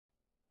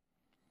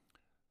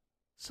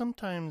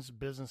Sometimes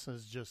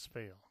businesses just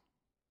fail.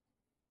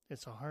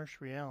 It's a harsh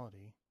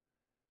reality,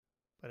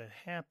 but it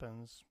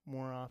happens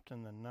more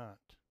often than not.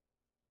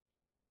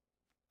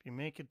 If you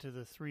make it to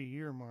the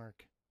 3-year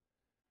mark,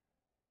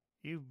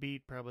 you've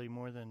beat probably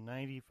more than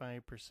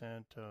 95%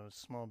 of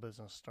small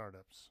business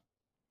startups.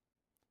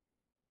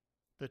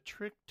 The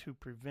trick to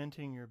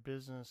preventing your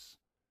business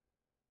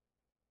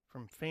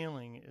from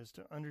failing is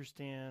to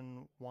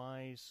understand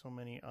why so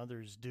many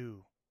others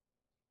do.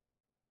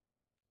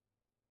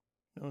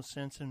 No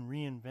sense in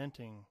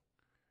reinventing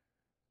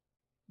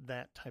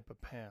that type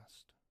of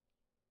past.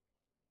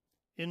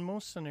 In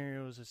most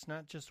scenarios, it's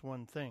not just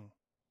one thing.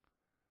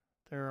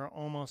 There are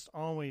almost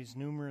always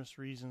numerous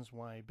reasons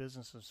why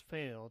businesses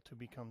fail to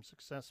become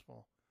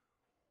successful,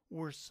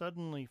 or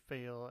suddenly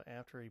fail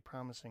after a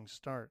promising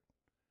start.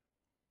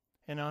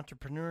 An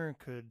entrepreneur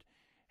could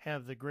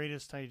have the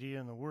greatest idea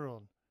in the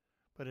world,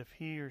 but if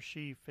he or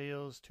she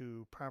fails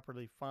to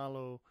properly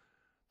follow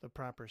the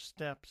proper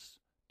steps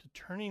to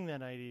turning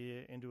that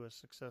idea into a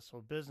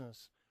successful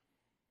business,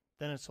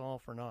 then it's all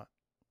for naught.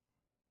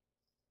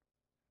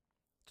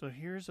 So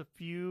here's a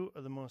few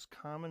of the most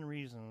common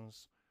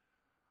reasons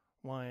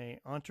why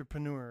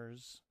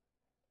entrepreneurs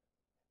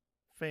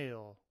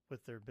fail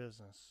with their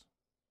business.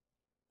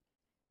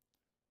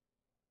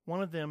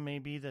 One of them may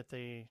be that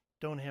they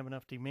don't have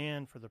enough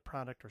demand for the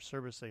product or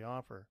service they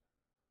offer.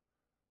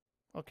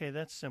 Okay,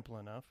 that's simple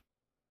enough.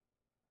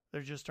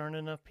 There just aren't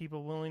enough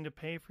people willing to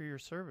pay for your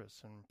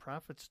service, and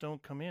profits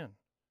don't come in.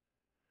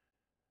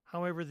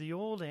 However, the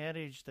old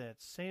adage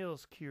that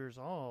sales cures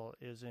all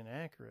is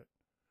inaccurate.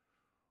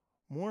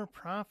 More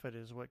profit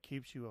is what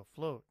keeps you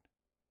afloat.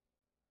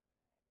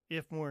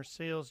 If more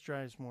sales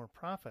drives more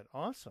profit,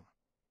 awesome.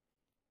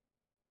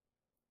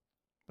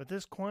 But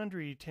this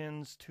quandary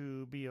tends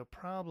to be a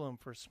problem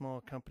for small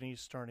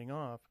companies starting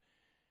off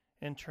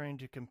and trying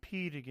to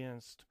compete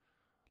against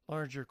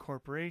larger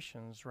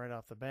corporations right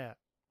off the bat.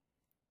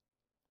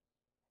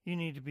 You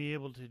need to be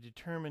able to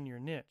determine your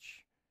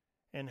niche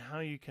and how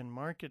you can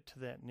market to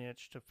that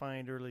niche to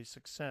find early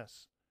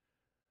success.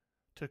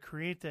 To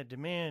create that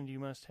demand, you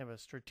must have a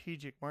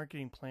strategic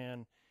marketing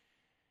plan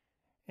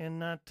and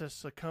not to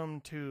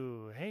succumb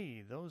to,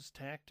 hey, those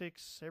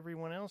tactics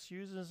everyone else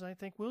uses, I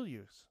think we'll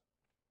use.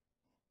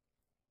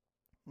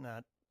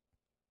 Not.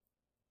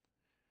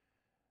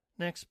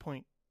 Next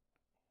point,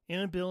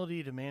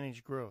 inability to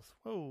manage growth.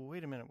 Whoa,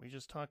 wait a minute. We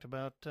just talked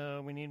about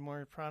we need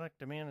more product,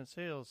 demand, and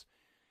sales.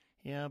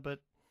 Yeah, but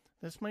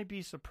this might be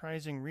a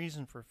surprising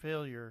reason for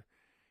failure.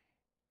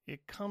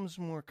 It comes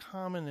more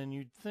common than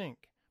you'd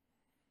think.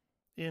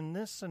 In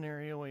this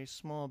scenario, a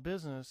small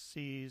business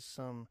sees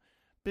some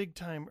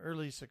big-time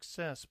early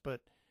success,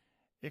 but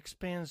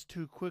expands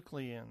too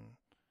quickly and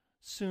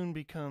soon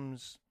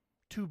becomes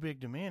too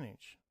big to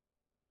manage.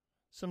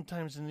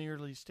 Sometimes in the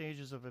early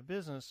stages of a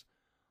business,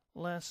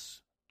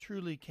 less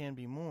truly can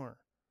be more.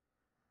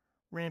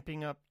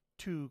 Ramping up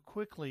too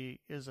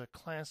quickly is a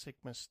classic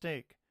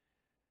mistake.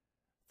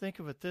 Think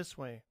of it this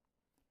way.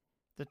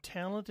 The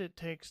talent it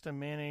takes to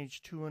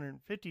manage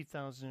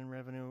 $250,000 in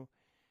revenue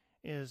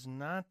is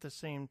not the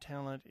same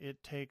talent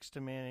it takes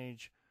to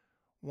manage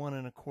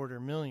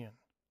 $1.25 million.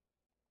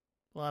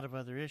 A lot of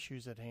other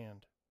issues at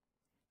hand.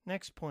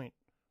 Next point,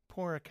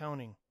 poor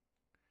accounting.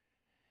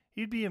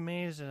 You'd be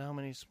amazed at how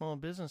many small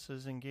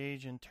businesses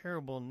engage in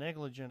terrible,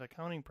 negligent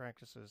accounting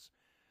practices,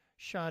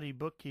 shoddy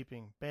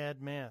bookkeeping,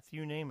 bad math,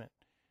 you name it,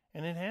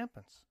 and it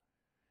happens.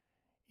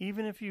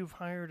 Even if you've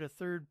hired a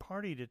third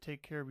party to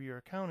take care of your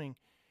accounting,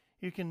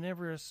 you can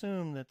never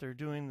assume that they're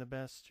doing the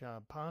best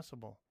job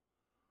possible.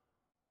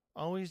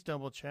 Always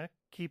double check,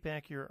 keep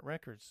accurate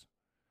records.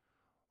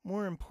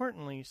 More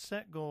importantly,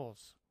 set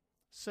goals,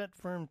 set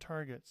firm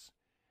targets,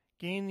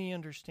 gain the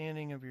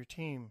understanding of your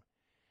team.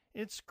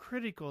 It's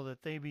critical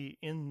that they be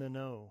in the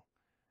know.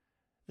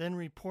 Then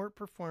report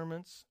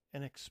performance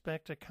and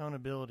expect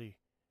accountability.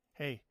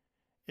 Hey,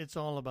 it's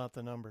all about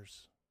the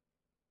numbers.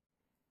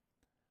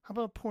 How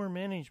about poor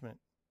management?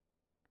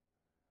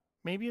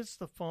 Maybe it's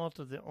the fault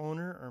of the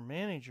owner or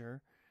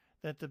manager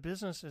that the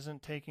business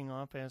isn't taking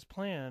off as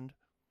planned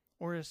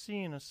or is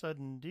seeing a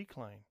sudden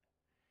decline.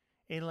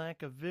 A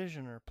lack of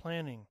vision or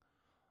planning,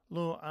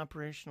 low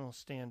operational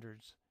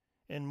standards,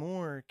 and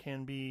more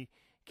can be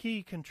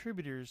key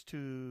contributors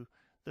to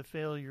the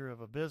failure of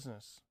a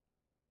business.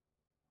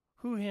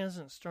 Who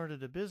hasn't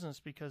started a business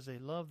because they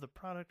love the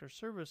product or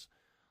service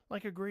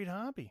like a great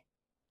hobby?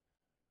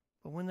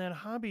 But when that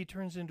hobby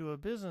turns into a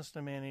business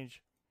to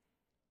manage,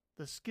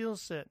 the skill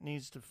set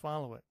needs to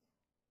follow it.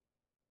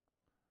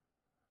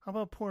 How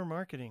about poor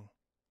marketing?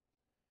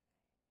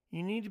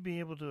 You need to be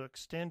able to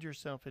extend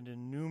yourself into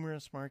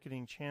numerous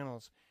marketing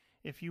channels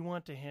if you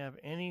want to have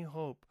any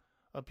hope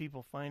of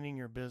people finding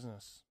your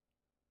business.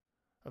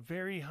 A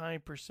very high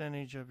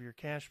percentage of your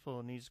cash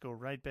flow needs to go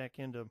right back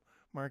into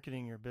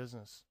marketing your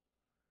business.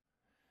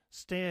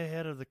 Stay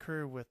ahead of the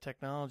curve with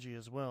technology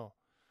as well,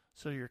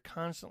 so you're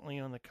constantly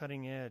on the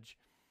cutting edge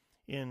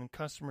in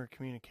customer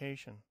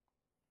communication.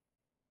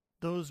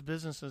 Those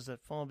businesses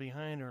that fall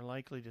behind are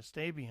likely to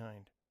stay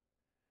behind.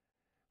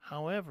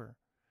 However,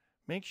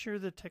 Make sure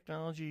the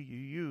technology you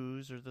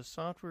use or the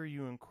software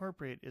you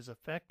incorporate is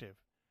effective,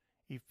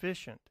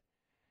 efficient,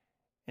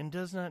 and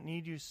does not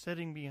need you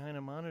sitting behind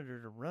a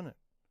monitor to run it.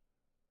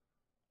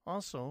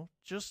 Also,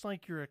 just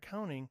like your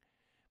accounting,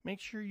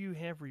 make sure you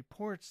have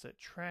reports that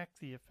track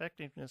the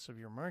effectiveness of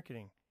your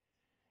marketing.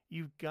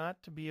 You've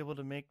got to be able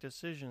to make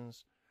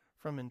decisions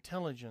from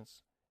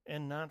intelligence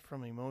and not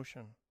from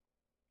emotion.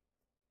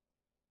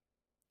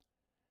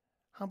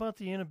 How about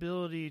the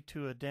inability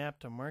to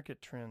adapt to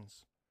market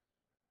trends?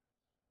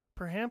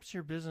 Perhaps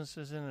your business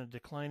is in a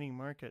declining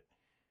market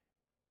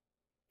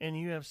and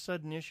you have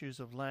sudden issues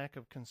of lack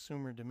of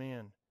consumer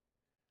demand.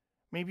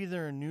 Maybe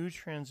there are new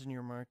trends in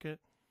your market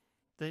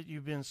that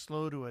you've been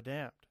slow to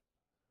adapt.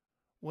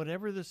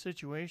 Whatever the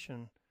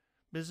situation,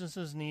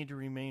 businesses need to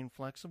remain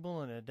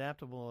flexible and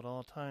adaptable at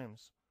all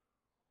times,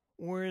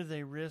 or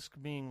they risk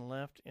being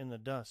left in the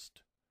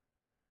dust.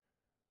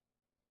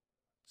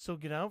 So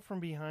get out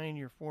from behind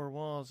your four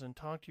walls and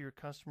talk to your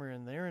customer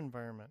in their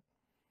environment.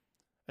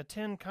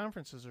 Attend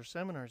conferences or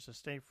seminars to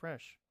stay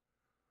fresh.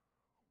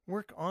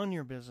 Work on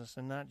your business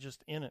and not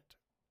just in it.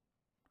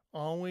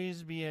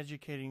 Always be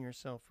educating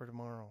yourself for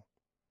tomorrow.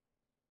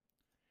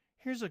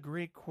 Here's a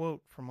great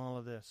quote from all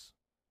of this.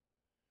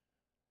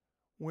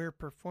 Where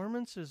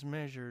performance is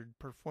measured,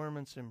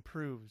 performance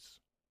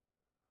improves.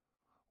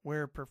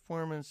 Where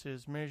performance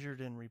is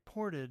measured and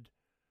reported,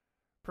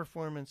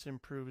 performance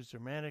improves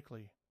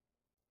dramatically.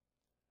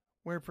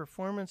 Where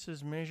performance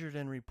is measured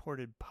and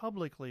reported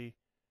publicly,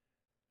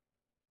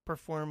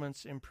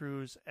 performance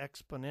improves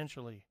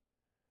exponentially.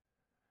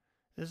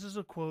 This is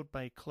a quote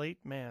by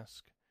Clayton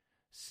Mask,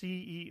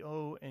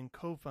 CEO and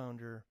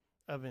co-founder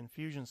of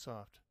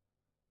Infusionsoft,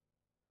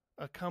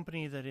 a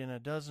company that in a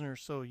dozen or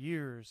so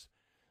years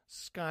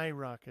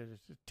skyrocketed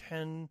to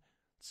tens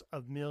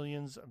of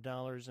millions of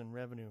dollars in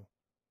revenue.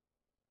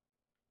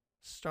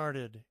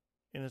 Started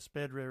in a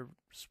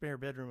spare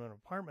bedroom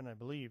apartment, I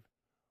believe.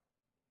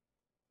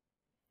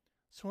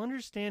 So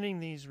understanding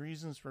these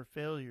reasons for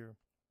failure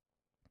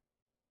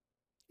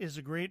is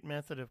a great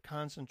method of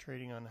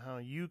concentrating on how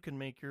you can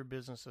make your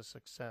business a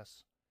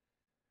success.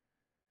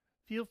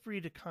 Feel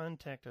free to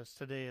contact us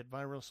today at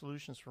Viral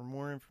Solutions for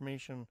more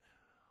information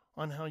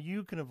on how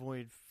you can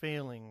avoid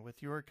failing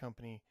with your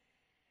company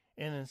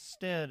and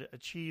instead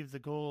achieve the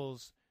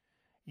goals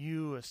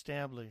you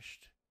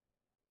established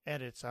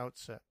at its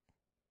outset.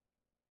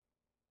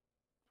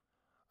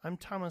 I'm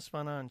Thomas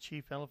Van On,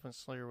 Chief Elephant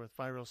Slayer with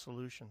Viral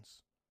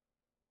Solutions.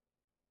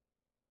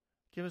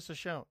 Give us a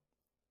shout.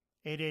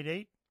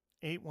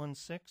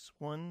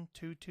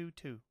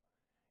 888-816-1222.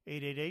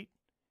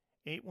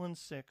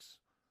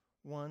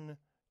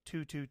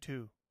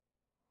 888-816-1222.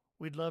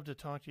 We'd love to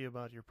talk to you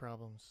about your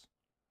problems.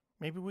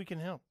 Maybe we can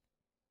help.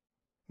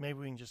 Maybe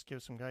we can just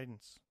give some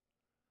guidance.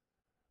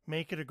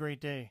 Make it a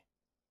great day.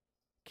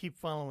 Keep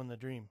following the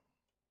dream.